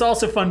it's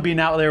also fun being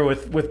out there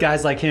with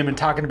guys like him and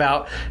talking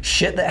about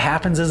shit that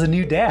happens as a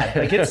new dad.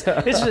 Like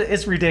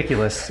it's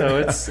ridiculous. So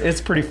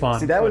it's pretty fun.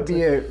 See, that would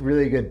be a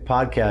really good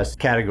podcast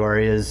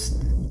category, is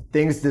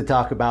things to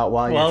talk about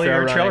while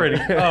you're trail running.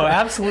 Oh,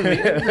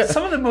 absolutely.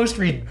 Some of the most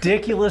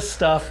ridiculous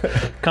stuff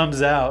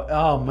comes out.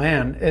 Oh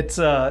man, it's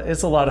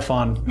a lot of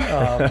fun.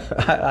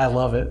 I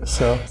love it.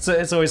 So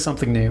it's always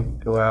something new.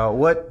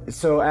 Well,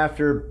 so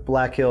after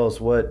Black Hills,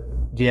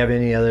 do you have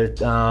any other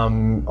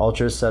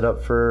ultras set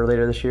up for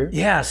later this year?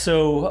 Yeah,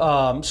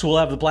 so we'll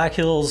have the Black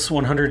Hills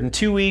 100 in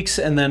 2 weeks,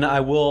 and then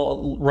I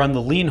will run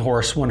the Lean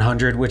Horse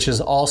 100, which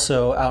is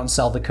also out in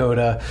South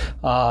Dakota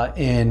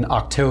in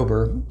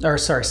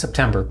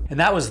September. And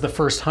that was the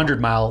first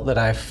 100 mile that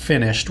I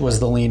finished, was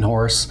the Lean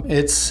Horse.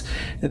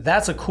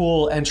 That's a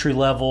cool entry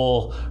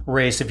level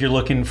race if you're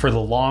looking for the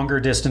longer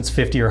distance,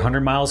 50 or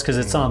 100 miles, because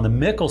it's on the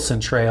Mickelson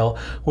Trail,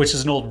 which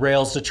is an old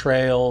rails to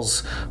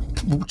trails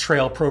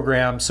trail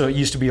program. So it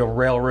used to be a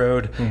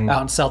railroad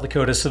out in South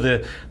Dakota. So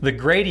the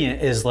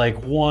gradient is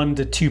like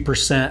 1% to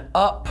 2%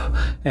 up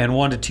and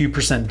 1% to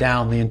 2%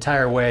 down the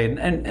entire way.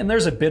 And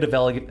there's a bit of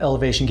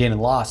elevation gain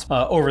and loss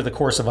over the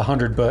course of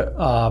 100, but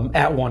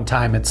at one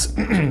time it's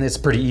it's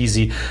pretty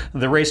easy.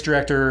 The race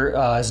director,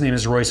 his name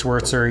is Royce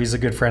Wurtzer. He's a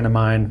good friend of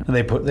mine.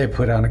 They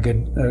put on a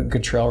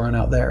good trail run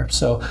out there.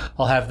 So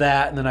I'll have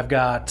that, and then I've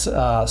got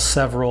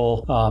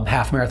several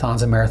half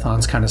marathons and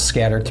marathons kind of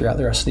scattered throughout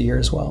the rest of the year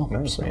as well.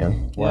 Nice,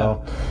 man.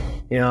 Well,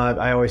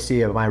 I always see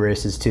it at my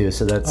races too,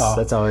 so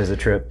that's always a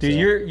trip. Dude, so.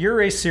 your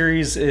race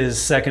series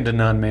is second to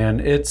none,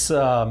 man. It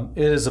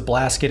is a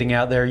blast getting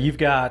out there. You've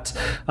got,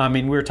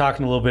 we were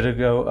talking a little bit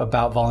ago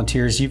about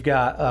volunteers. You've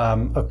got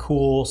a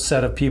cool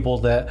set of people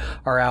that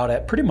are out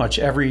at pretty much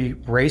every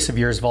race of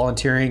yours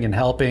volunteering and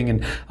helping,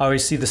 and I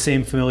always see the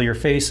same familiar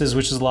faces,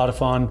 which is a lot of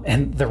fun.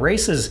 And the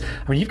races,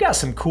 you've got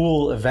some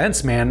cool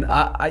events, man.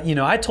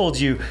 I told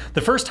you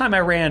the first time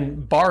I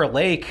ran Bar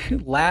Lake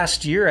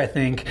last year, I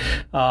think,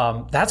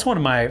 that's one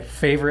of my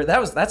favorite.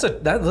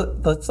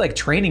 That's like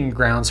training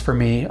grounds for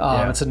me.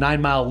 It's a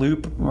 9-mile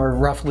loop or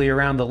roughly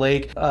around the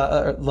lake.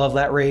 Love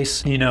that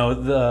race.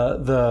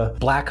 The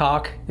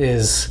Blackhawk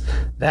is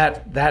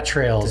that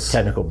trail's it's a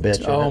technical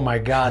bitch. Oh my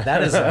God,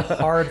 that is a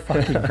hard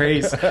fucking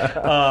race,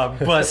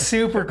 but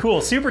super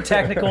cool, super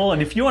technical.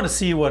 And if you want to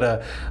see what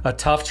a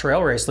tough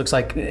trail race looks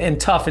like, and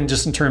tough in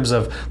just in terms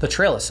of the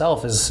trail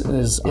itself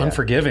is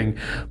unforgiving,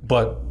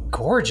 but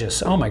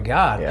gorgeous. Oh my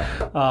God.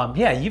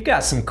 You've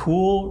got some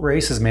cool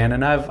races, man.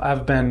 And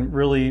I've been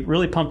really,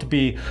 really pumped to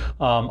be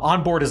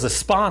on board as a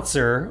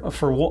sponsor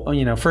for,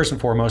 first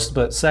and foremost,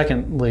 but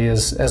secondly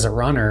as a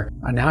runner.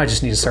 Now I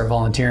just need to start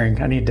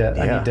volunteering. I need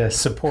to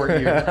support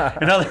you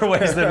in other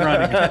ways than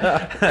running.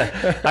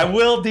 I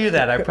will do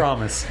that, I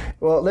promise.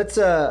 Well, let's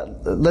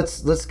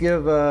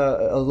give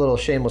a little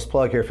shameless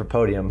plug here for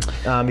Podium,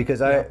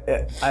 because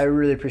I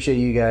really appreciate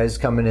you guys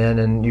coming in,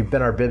 and you've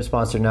been our bib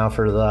sponsor now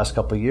for the last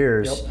couple of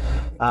years.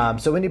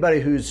 Yep. So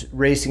anybody who's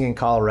racing in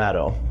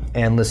Colorado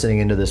and listening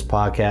into this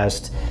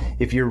podcast,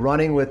 if you're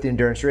running with the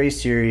Endurance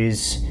Race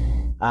Series,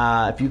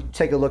 if you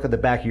take a look at the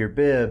back of your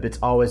bib, it's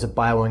always a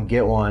buy one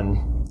get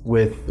one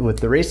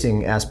with the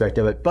racing aspect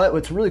of it. But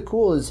what's really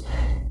cool is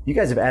you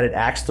guys have added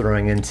axe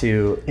throwing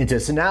into it.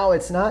 So now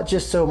it's not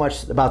just so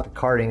much about the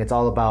karting, it's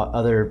all about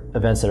other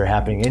events that are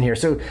happening in here.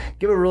 So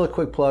give a really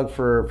quick plug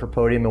for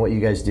Podium and what you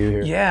guys do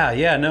here.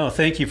 No,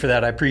 thank you for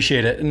that. I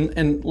appreciate it.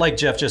 And like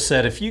Jeff just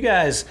said, if you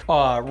guys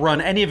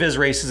run any of his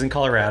races in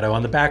Colorado,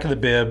 on the back of the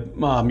bib,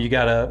 you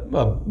got a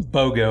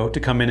BOGO to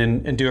come in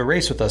and do a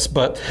race with us.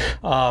 But,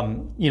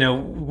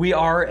 we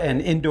are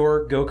an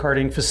indoor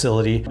go-karting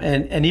facility,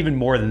 and even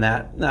more than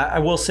that. I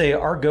will say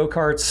our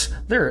go-karts,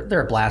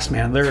 they're a blast,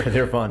 man.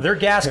 They're fun. They're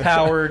gas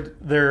powered.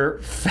 They're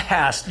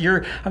fast.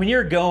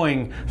 You're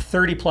going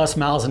 30 plus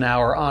miles an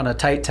hour on a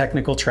tight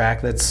technical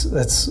track. That's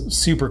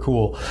super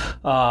cool.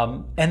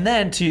 And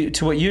then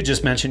to what you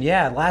just mentioned,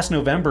 last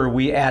November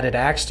we added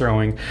axe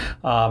throwing.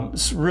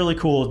 It's really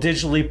cool.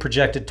 Digitally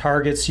projected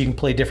targets. You can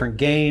play different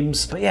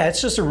games. But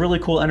it's just a really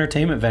cool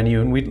entertainment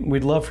venue, and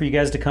we'd love for you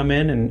guys to come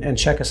in and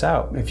check us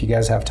out if you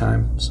guys have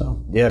time. So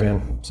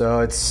man. So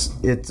it's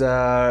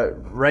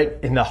right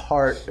in the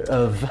heart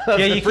of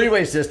the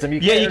freeway system.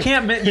 You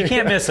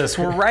can't miss us.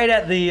 We're right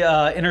at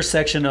the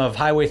intersection of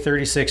Highway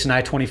 36 and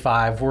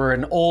I-25. We're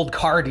an old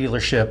car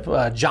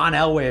dealership. John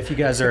Elway, if you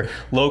guys are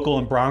local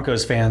and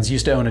Broncos fans,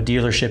 used to own a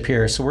dealership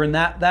here. So we're in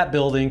that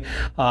building,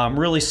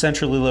 really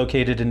centrally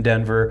located in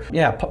Denver.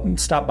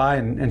 Stop by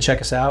and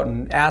check us out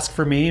and ask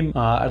for me.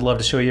 I'd love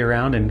to show you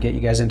around and get you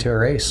guys into a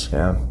race.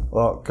 Yeah.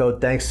 Well, Code,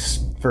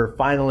 thanks for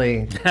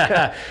finally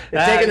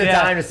taking the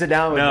time to sit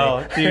down with me.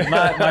 No, dude,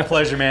 my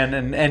pleasure, man.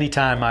 And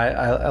anytime,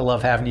 I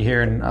love having you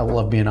here, and I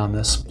love being on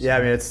this. Yeah,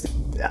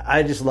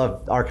 I just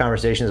love our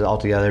conversations all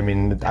together.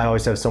 I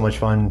always have so much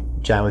fun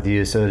chatting with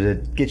you. So to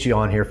get you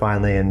on here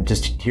finally and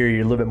just hear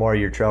a little bit more of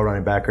your trail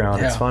running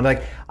background, it's fun.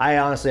 Like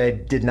I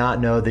did not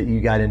know that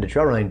you got into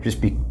trail running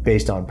just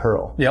based on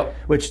Pearl. Yep.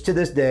 Which to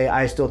this day,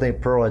 I still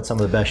think Pearl had some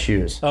of the best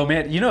shoes. Oh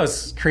man,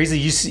 it's crazy.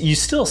 You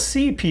still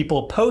see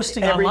people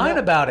posting online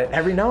about it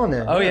every now and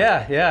then. Oh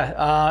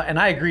yeah. And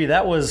I agree.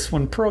 That was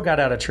when Pearl got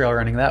out of trail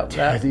running. That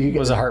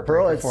was a heartbreaker.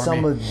 Pearl had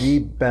some of the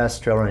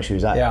best trail running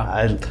shoes.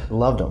 I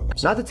loved them.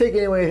 Not to take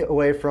any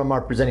away from our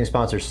presenting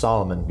sponsor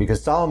Salomon,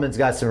 because Salomon's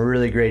got some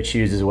really great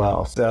shoes as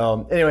well.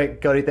 So anyway,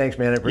 Kody, thanks,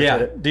 man. I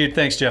appreciate it. Dude,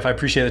 thanks, Jeff. I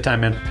appreciate the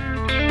time, man.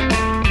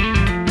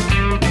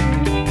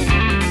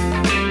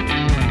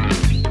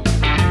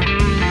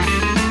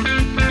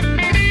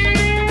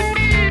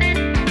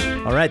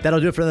 All right, that'll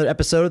do it for another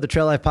episode of the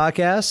Trail Life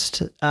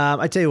Podcast.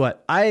 I tell you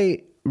what,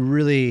 I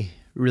really,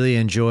 really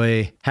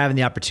enjoy having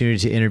the opportunity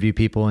to interview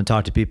people and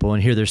talk to people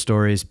and hear their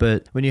stories.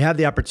 But when you have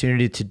the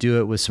opportunity to do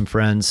it with some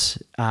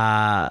friends,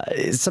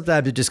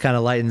 sometimes it just kind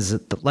of lightens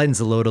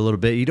the load a little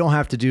bit. You don't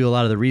have to do a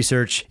lot of the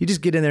research. You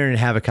just get in there and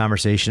have a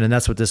conversation. And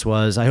that's what this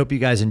was. I hope you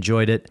guys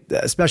enjoyed it.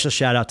 A special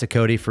shout out to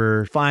Kody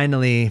for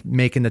finally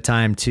making the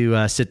time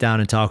to sit down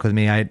and talk with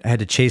me. I had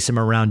to chase him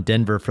around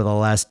Denver for the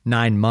last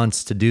 9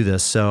 months to do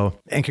this. So,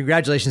 and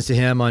congratulations to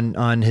him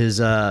on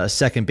his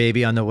second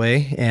baby on the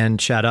way.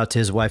 And shout out to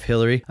his wife,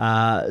 Hillary.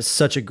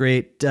 Such a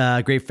great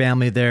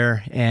family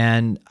there.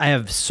 And I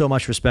have so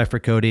much respect for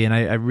Kody, and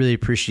I really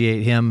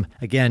appreciate him,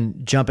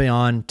 again, jumping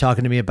on,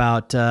 talking to me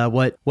about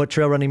what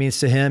trail running means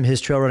to him,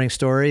 his trail running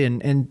story,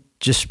 and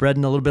just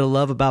spreading a little bit of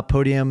love about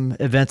Podium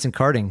events and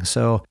karting.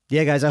 So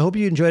yeah, guys, I hope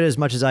you enjoyed it as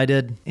much as I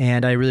did.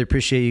 And I really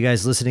appreciate you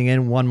guys listening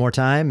in one more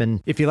time.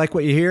 And if you like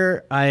what you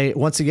hear, I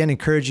once again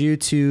encourage you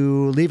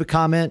to leave a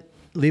comment,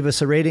 leave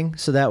us a rating,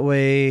 so that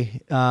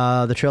way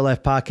the Trail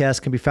Life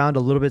podcast can be found a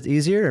little bit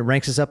easier. It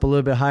ranks us up a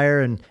little bit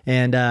higher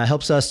and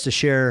helps us to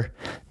share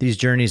these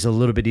journeys a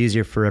little bit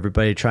easier for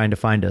everybody trying to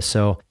find us.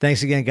 So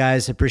thanks again,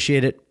 guys.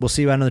 Appreciate it. We'll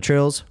see you out on the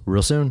trails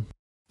real soon.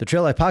 The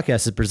Trail Life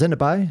Podcast is presented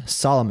by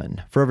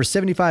Salomon. For over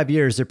 75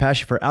 years, their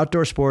passion for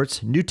outdoor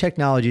sports, new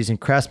technologies, and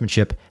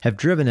craftsmanship have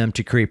driven them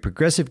to create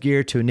progressive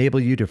gear to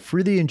enable you to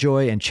freely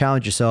enjoy and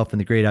challenge yourself in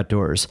the great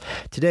outdoors.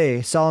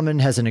 Today, Salomon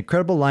has an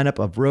incredible lineup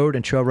of road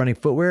and trail running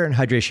footwear and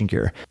hydration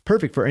gear,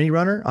 perfect for any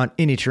runner on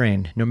any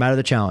terrain, no matter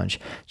the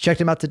challenge. Check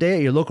them out today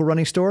at your local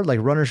running store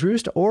like Runner's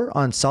Roost or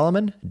on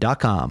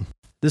Salomon.com.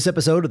 This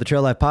episode of the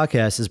Trail Life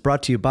Podcast is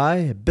brought to you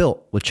by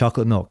Built with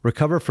Chocolate Milk.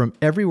 Recover from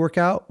every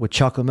workout with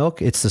chocolate milk.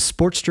 It's the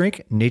sports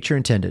drink nature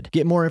intended.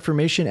 Get more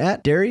information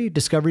at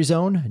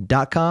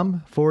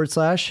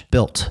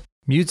dairydiscoveryzone.com/built.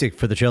 Music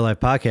for the Trail Life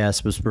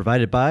Podcast was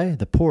provided by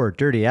the Poor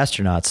Dirty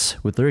Astronauts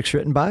with lyrics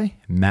written by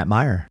Matt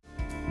Meyer.